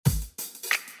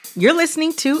You're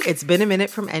listening to It's Been a Minute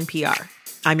from NPR.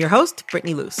 I'm your host,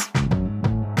 Brittany Luce.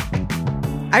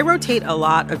 I rotate a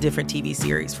lot of different TV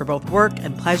series for both work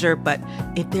and pleasure, but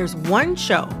if there's one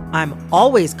show I'm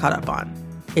always caught up on,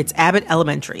 it's Abbott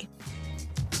Elementary.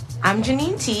 I'm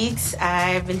Janine Teagues.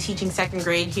 I've been teaching second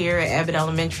grade here at Abbott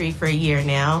Elementary for a year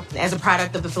now. As a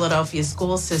product of the Philadelphia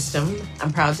school system,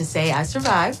 I'm proud to say I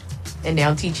survived and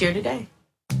now teach here today.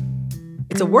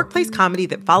 It's a workplace comedy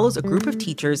that follows a group of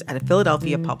teachers at a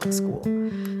Philadelphia public school.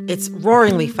 It's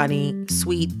roaringly funny,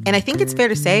 sweet, and I think it's fair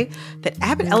to say that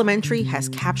Abbott Elementary has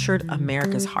captured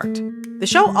America's heart. The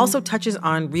show also touches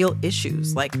on real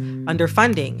issues like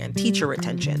underfunding and teacher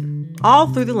retention, all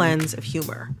through the lens of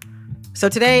humor. So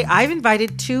today, I've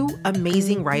invited two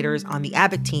amazing writers on the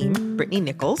Abbott team, Brittany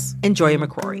Nichols and Joya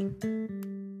McCrory.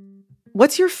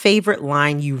 What's your favorite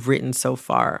line you've written so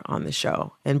far on the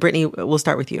show? And Brittany, we'll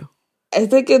start with you. I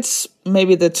think it's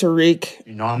maybe the Tariq.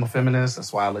 You know I'm a feminist.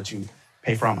 That's why I let you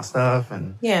pay for all my stuff.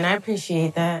 And I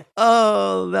appreciate that.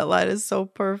 Oh, that line is so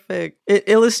perfect. It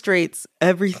illustrates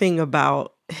everything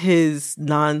about his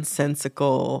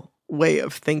nonsensical way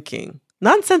of thinking.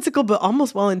 Nonsensical, but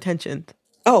almost well-intentioned.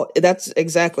 Oh, that's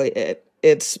exactly it.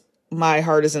 It's my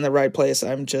heart is in the right place.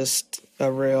 I'm just a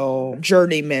real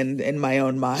journeyman in my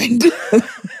own mind.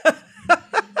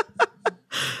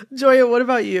 Joya, what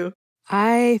about you?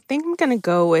 I think I'm going to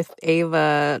go with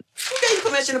Ava. Who gave you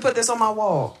permission to put this on my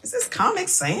wall? Is this Comic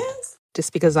Sans?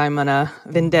 Just because I'm on a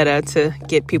vendetta to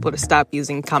get people to stop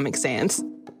using Comic Sans.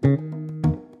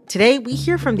 Today, we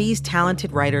hear from these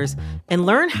talented writers and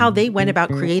learn how they went about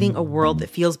creating a world that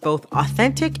feels both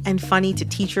authentic and funny to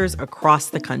teachers across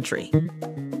the country.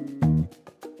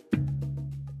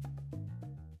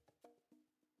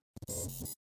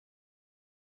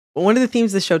 One of the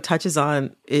themes the show touches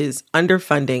on is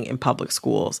underfunding in public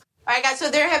schools. All right, guys, so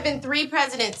there have been 3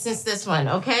 presidents since this one,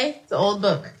 okay? It's an old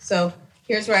book. So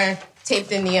here's where I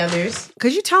taped in the others.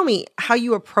 Could you tell me how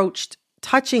you approached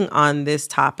touching on this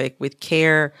topic with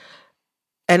care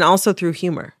and also through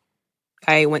humor?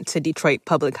 I went to Detroit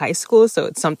Public High School, so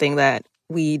it's something that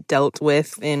we dealt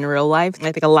with in real life.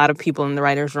 I think a lot of people in the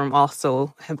writer's room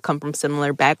also have come from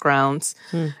similar backgrounds.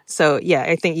 So,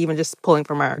 I think even just pulling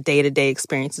from our day-to-day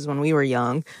experiences when we were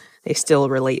young, they still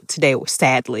relate today,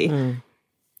 sadly.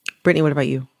 Brittany, what about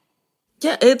you?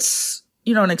 Yeah, it's,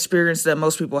 an experience that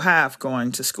most people have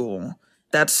going to school.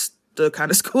 That's the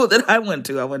kind of school that I went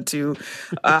to. I went to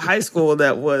a high school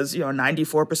that was,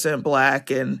 94% Black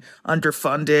and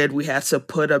underfunded. We had to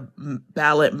put a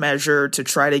ballot measure to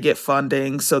try to get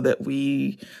funding so that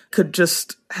we could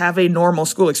just have a normal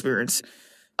school experience.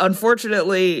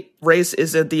 Unfortunately, race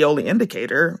isn't the only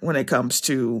indicator when it comes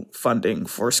to funding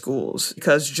for schools,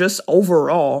 because just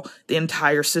overall, the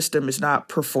entire system is not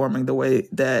performing the way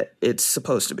that it's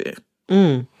supposed to be.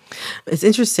 It's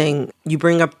interesting. You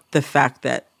bring up the fact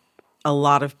that a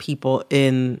lot of people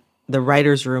in the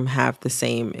writer's room have the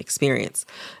same experience.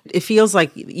 It feels like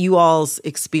you all's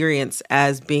experience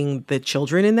as being the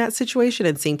children in that situation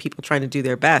and seeing people trying to do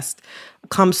their best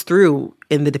comes through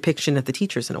in the depiction of the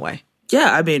teachers in a way.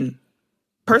 Yeah, I mean,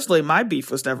 personally, my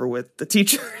beef was never with the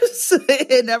teachers.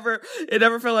 It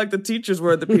never felt like the teachers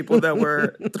were the people that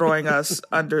were throwing us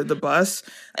under the bus.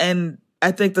 And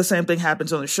I think the same thing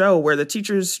happens on the show where the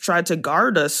teachers tried to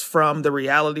guard us from the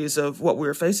realities of what we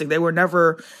were facing. They were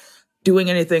never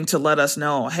doing anything to let us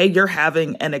know, hey, you're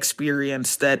having an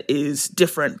experience that is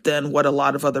different than what a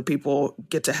lot of other people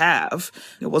get to have.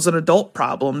 It was an adult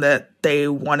problem that they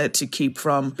wanted to keep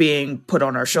from being put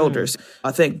on our shoulders.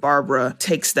 I think Barbara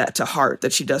takes that to heart,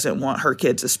 that she doesn't want her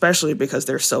kids, especially because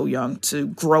they're so young, to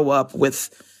grow up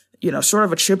with, sort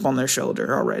of a chip on their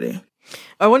shoulder already.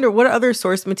 I wonder, what other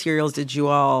source materials did you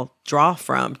all draw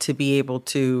from to be able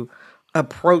to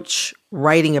approach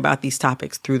writing about these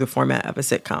topics through the format of a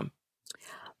sitcom?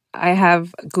 I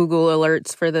have Google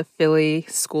alerts for the Philly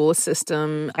school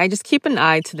system. I just keep an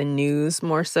eye to the news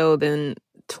more so than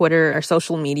Twitter or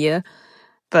social media.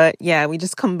 But we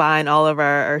just combine all of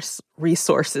our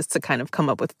resources to kind of come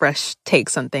up with fresh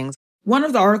takes on things. One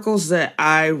of the articles that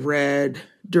I read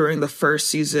during the first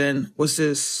season was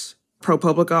this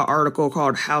ProPublica article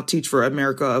called How Teach for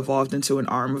America Evolved into an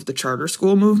Arm of the Charter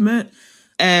School Movement.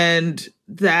 And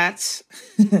that,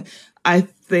 I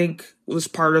think, was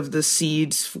part of the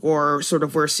seeds for sort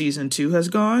of where season 2 has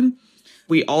gone.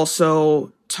 We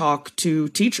also talk to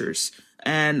teachers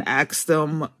and ask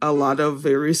them a lot of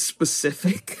very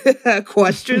specific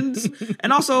questions.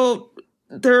 And also,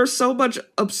 there's so much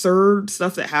absurd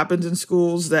stuff that happens in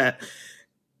schools that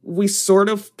we sort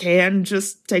of can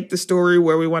just take the story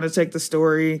where we want to take the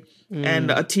story.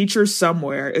 And a teacher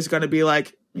somewhere is going to be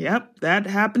like, Yep, that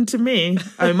happened to me.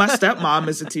 I mean, my stepmom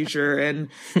is a teacher, and,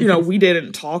 we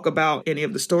didn't talk about any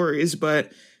of the stories,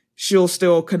 but she'll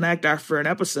still connect after an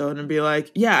episode and be like,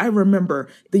 yeah, I remember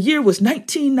the year was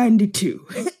 1992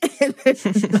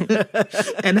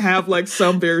 and have like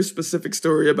some very specific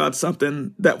story about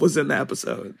something that was in the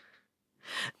episode.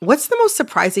 What's the most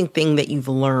surprising thing that you've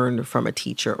learned from a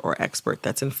teacher or expert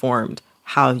that's informed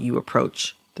how you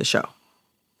approach the show?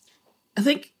 I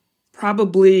think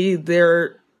probably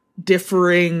their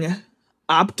differing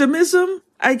optimism,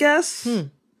 I guess.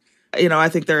 I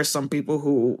think there are some people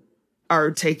who are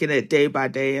taking it day by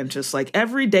day and just like,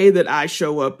 every day that I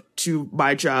show up to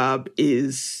my job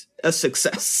is a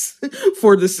success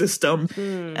for the system.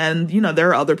 And, there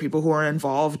are other people who are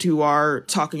involved who are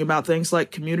talking about things like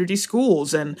community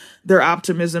schools, and their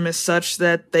optimism is such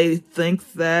that they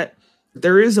think that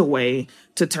there is a way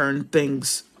to turn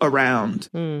things around.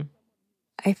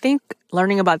 I think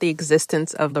learning about the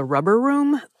existence of the rubber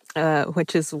room,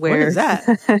 which is where... What is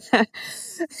that?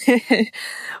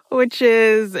 Which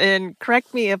is, and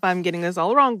correct me if I'm getting this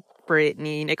all wrong,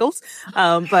 Brittany Nichols,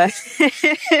 but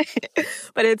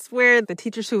it's where the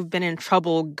teachers who've been in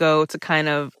trouble go to kind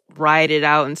of ride it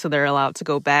out until they're allowed to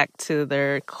go back to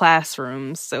their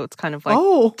classrooms. So it's kind of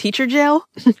like teacher jail.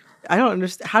 I don't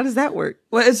understand. How does that work?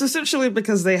 Well, it's essentially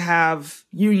because they have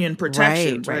union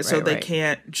protections, right? So they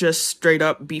can't just straight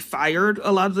up be fired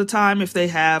a lot of the time if they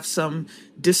have some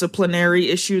disciplinary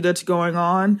issue that's going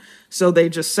on. So they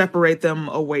just separate them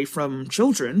away from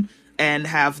children and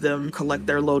have them collect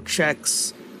their low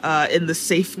checks in the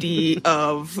safety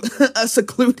of a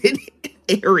secluded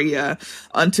area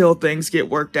until things get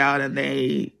worked out and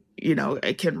they,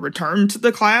 it can return to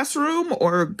the classroom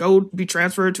or go be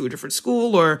transferred to a different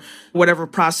school or whatever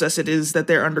process it is that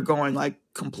they're undergoing,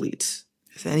 complete.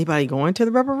 Is anybody going to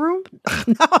the rubber room?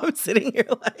 Now I'm sitting here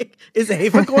like, is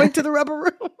Ava going to the rubber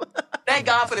room? Thank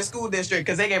God for the school district,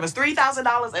 because they gave us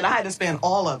 $3,000 and I had to spend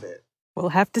all of it. We'll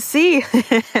have to see.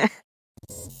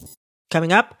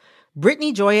 Coming up,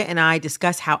 Brittany, Joya, and I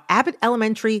discuss how Abbott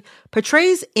Elementary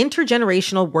portrays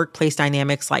intergenerational workplace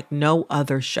dynamics like no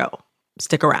other show.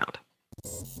 Stick around.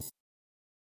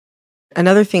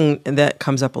 Another thing that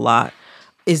comes up a lot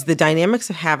is the dynamics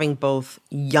of having both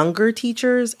younger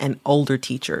teachers and older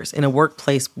teachers in a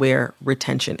workplace where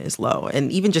retention is low. And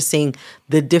even just seeing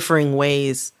the differing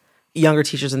ways younger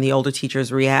teachers and the older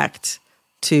teachers react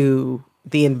to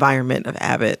the environment of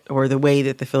Abbott or the way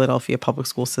that the Philadelphia public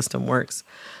school system works.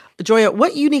 Joya,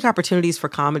 what unique opportunities for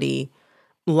comedy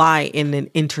lie in an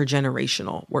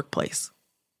intergenerational workplace?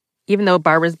 Even though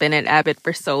Barbara's been at Abbott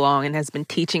for so long and has been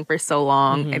teaching for so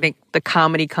long, I think the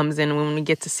comedy comes in when we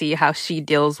get to see how she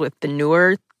deals with the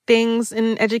newer things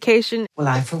in education. Well,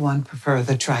 I, for one, prefer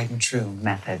the tried and true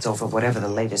methods over whatever the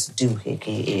latest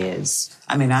doohickey is.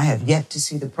 I mean, I have yet to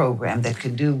see the program that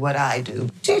can do what I do,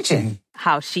 teaching.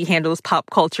 How she handles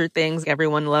pop culture things.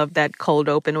 Everyone loved that cold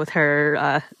open with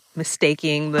her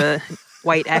mistaking the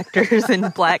white actors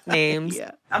and black names.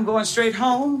 Yeah. I'm going straight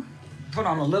home. Put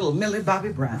on a little Millie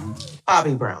Bobby Brown.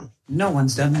 Bobby Brown. No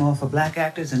one's done more for black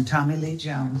actors than Tommy Lee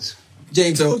Jones.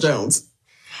 James Earl Jones.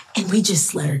 And we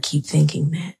just let her keep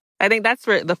thinking that. I think that's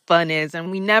where the fun is.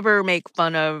 And we never make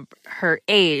fun of her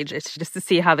age. It's just to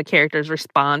see how the characters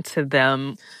respond to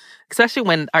them, especially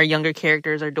when our younger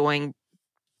characters are doing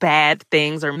bad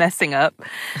things or messing up,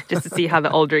 just to see how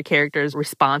the older characters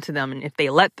respond to them and if they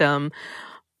let them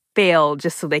fail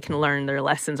just so they can learn their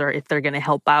lessons or if they're going to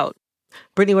help out.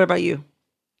 Brittany, what about you?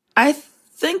 I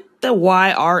think that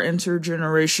why our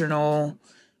intergenerational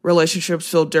relationships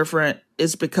feel different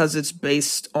is because it's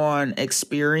based on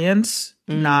experience,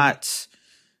 not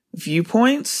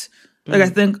viewpoints. Like, I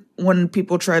think when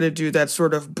people try to do that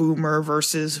sort of boomer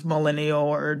versus millennial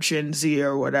or Gen Z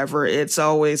or whatever, it's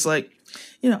always like,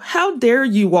 how dare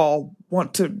you all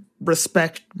want to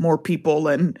respect more people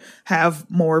and have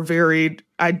more varied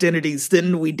identities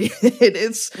than we did.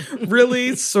 It's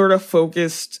really sort of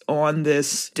focused on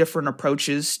this different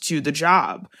approaches to the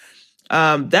job.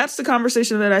 That's the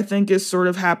conversation that I think is sort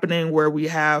of happening where we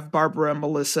have Barbara and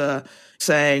Melissa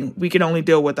saying, we can only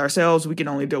deal with ourselves. We can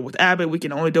only deal with Abbott. We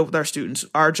can only deal with our students.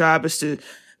 Our job is to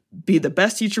be the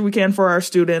best teacher we can for our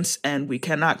students, and we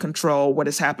cannot control what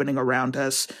is happening around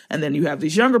us. And then you have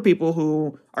these younger people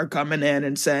who are coming in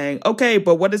and saying, okay,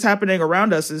 but what is happening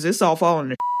around us is this all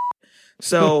falling to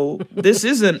so this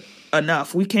isn't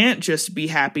enough. We can't just be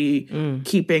happy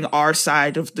keeping our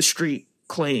side of the street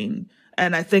clean.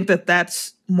 And I think that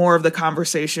that's more of the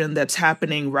conversation that's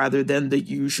happening rather than the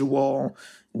usual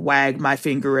wag my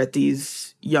finger at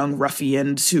these young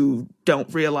ruffians who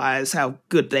don't realize how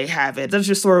good they have it. That's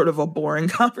just sort of a boring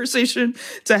conversation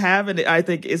to have, and I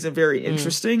think isn't very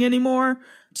interesting anymore.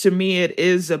 To me, it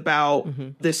is about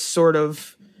this sort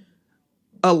of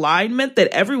alignment that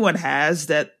everyone has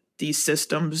that these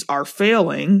systems are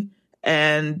failing,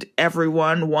 and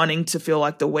everyone wanting to feel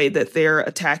like the way that they're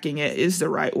attacking it is the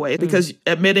right way. Because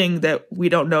admitting that we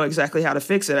don't know exactly how to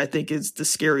fix it, I think, is the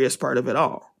scariest part of it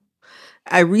all.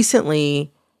 I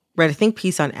recently read a think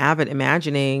piece on Abbott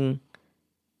imagining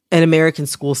an American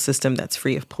school system that's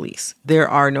free of police. There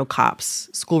are no cops,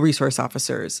 school resource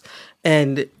officers,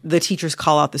 and the teachers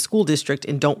call out the school district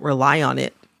and don't rely on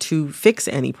it to fix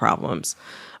any problems.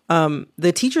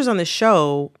 The teachers on the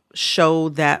show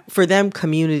that for them,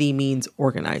 community means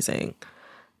organizing.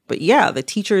 But yeah, the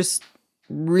teachers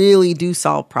really do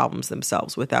solve problems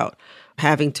themselves without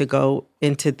having to go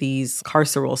into these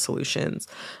carceral solutions.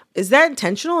 Is that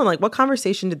intentional? And like, what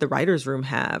conversation did the writer's room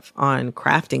have on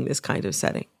crafting this kind of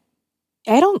setting?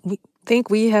 I don't think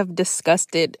we have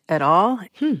discussed it at all.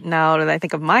 Now that I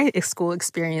think of my school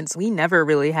experience, we never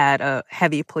really had a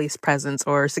heavy police presence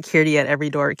or security at every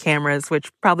door cameras,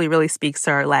 which probably really speaks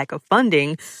to our lack of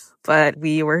funding, but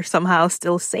we were somehow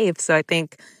still safe. So I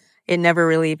think it never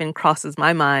really even crosses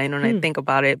my mind when I think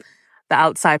about it. The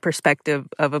outside perspective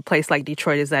of a place like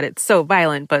Detroit is that it's so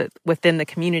violent, but within the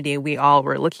community, we all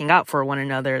were looking out for one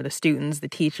another, the students, the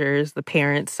teachers, the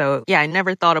parents. So yeah, I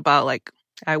never thought about like,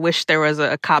 I wish there was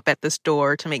a cop at this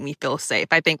door to make me feel safe.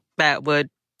 I think that would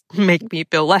make me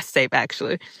feel less safe,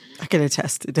 actually. I can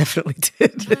attest. It definitely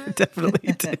did. It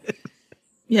definitely did.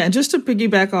 Yeah, and just to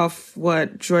piggyback off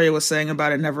what Joya was saying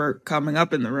about it never coming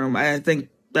up in the room, I think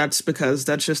that's because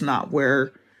that's just not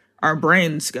where our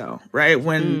brains go, right?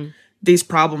 When these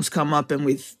problems come up and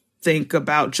we think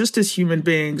about just as human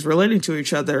beings relating to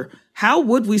each other, how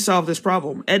would we solve this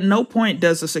problem? At no point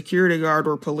does a security guard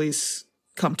or police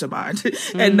come to mind.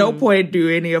 At no point do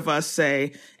any of us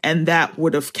say, and that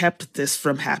would have kept this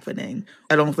from happening.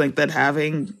 I don't think that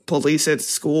having police at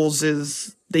schools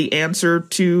is the answer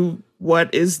to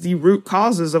what is the root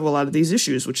causes of a lot of these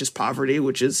issues, which is poverty,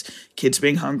 which is kids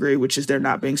being hungry, which is there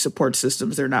not being support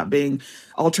systems, there not being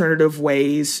alternative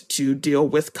ways to deal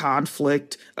with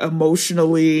conflict,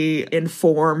 emotionally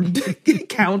informed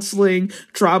counseling,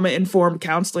 trauma-informed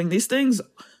counseling. These things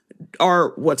are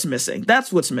what's missing.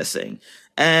 That's what's missing.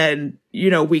 And,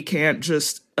 we can't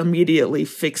just immediately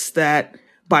fix that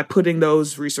by putting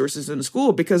those resources in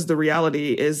school, because the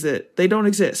reality is that they don't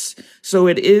exist. So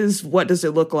it is, what does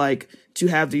it look like to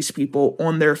have these people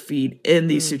on their feet in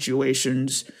these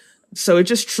situations? So it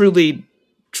just truly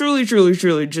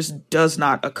just does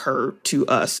not occur to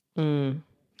us.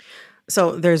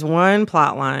 So there's one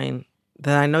plot line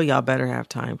that I know y'all better have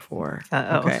time for.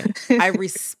 Okay. I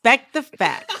respect the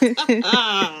fact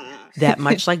that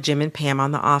much like Jim and Pam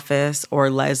on The Office or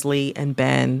Leslie and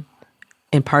Ben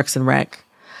in Parks and Rec,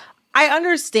 I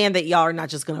understand that y'all are not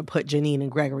just going to put Janine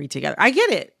and Gregory together. I get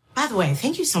it. By the way,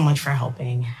 thank you so much for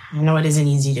helping. I know it isn't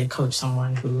easy to coach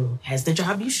someone who has the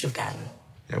job you should have gotten.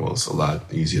 Yeah, well, it's a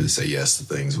lot easier to say yes to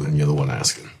things when you're the one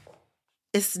asking.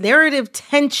 It's narrative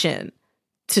tension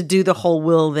to do the whole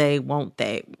will they, won't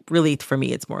they. Really, for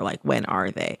me, it's more like, when are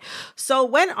they? So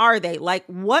when are they? Like,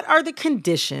 what are the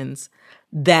conditions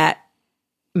that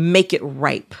make it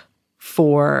ripe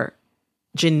for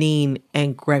Janine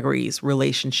and Gregory's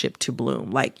relationship to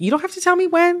bloom? Like, you don't have to tell me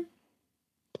when.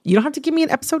 You don't have to give me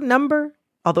an episode number.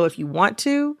 Although if you want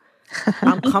to,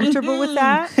 I'm comfortable with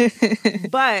that.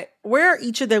 But where are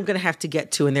each of them going to have to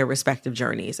get to in their respective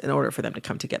journeys in order for them to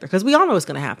come together? Because we all know it's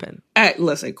going to happen.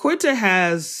 Listen, Quinta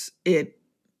has it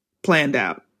planned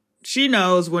out. She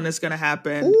knows when it's going to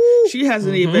happen. Ooh, she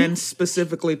hasn't even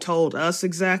specifically told us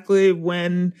exactly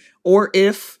when or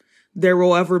if there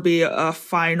will ever be a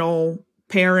final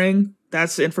pairing.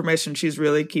 That's the information she's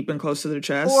really keeping close to the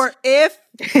chest. Or if.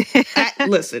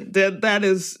 Listen, that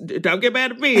is, don't get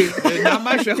mad at me. Not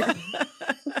my show. But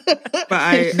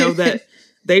I know that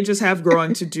they just have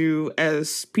growing to do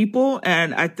as people.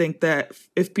 And I think that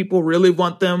if people really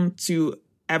want them to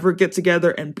ever get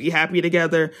together and be happy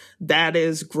together, that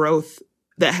is growth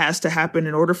that has to happen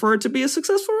in order for it to be a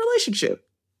successful relationship.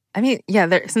 I mean, yeah,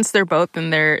 since they're both in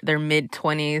their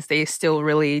mid-20s, they still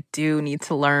really do need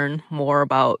to learn more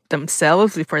about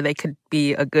themselves before they could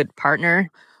be a good partner.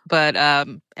 But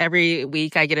every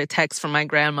week I get a text from my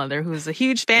grandmother, who's a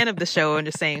huge fan of the show, and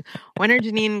just saying, when are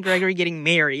Janine and Gregory getting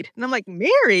married? And I'm like,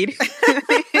 married?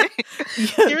 You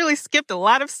really skipped a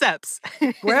lot of steps.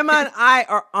 Grandma and I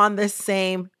are on the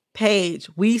same Paige,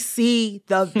 we see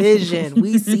the vision.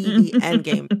 We see the end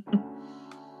game.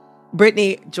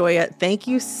 Brittany, Joya, thank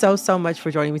you so much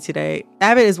for joining me today.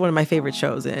 Abbott is one of my favorite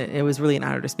shows, and it was really an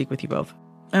honor to speak with you both.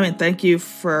 I mean, thank you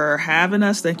for having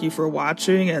us. Thank you for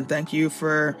watching, and thank you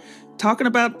for talking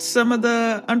about some of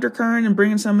the undercurrent and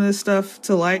bringing some of this stuff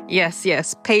to light.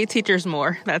 Yes. Pay teachers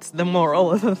more. That's the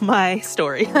moral of my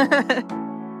story.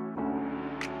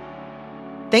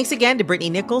 Thanks again to Brittany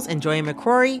Nichols and Joya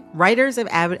McCrory, writers of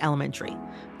Abbott Elementary.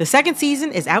 The second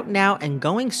season is out now and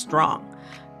going strong.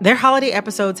 Their holiday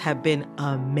episodes have been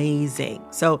amazing.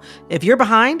 So if you're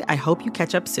behind, I hope you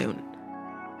catch up soon.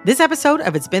 This episode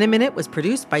of It's Been a Minute was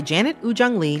produced by Janet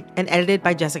Ujung Lee and edited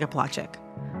by Jessica Plachek.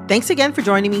 Thanks again for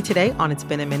joining me today on It's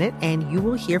Been a Minute, and you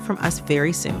will hear from us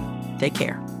very soon. Take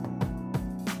care.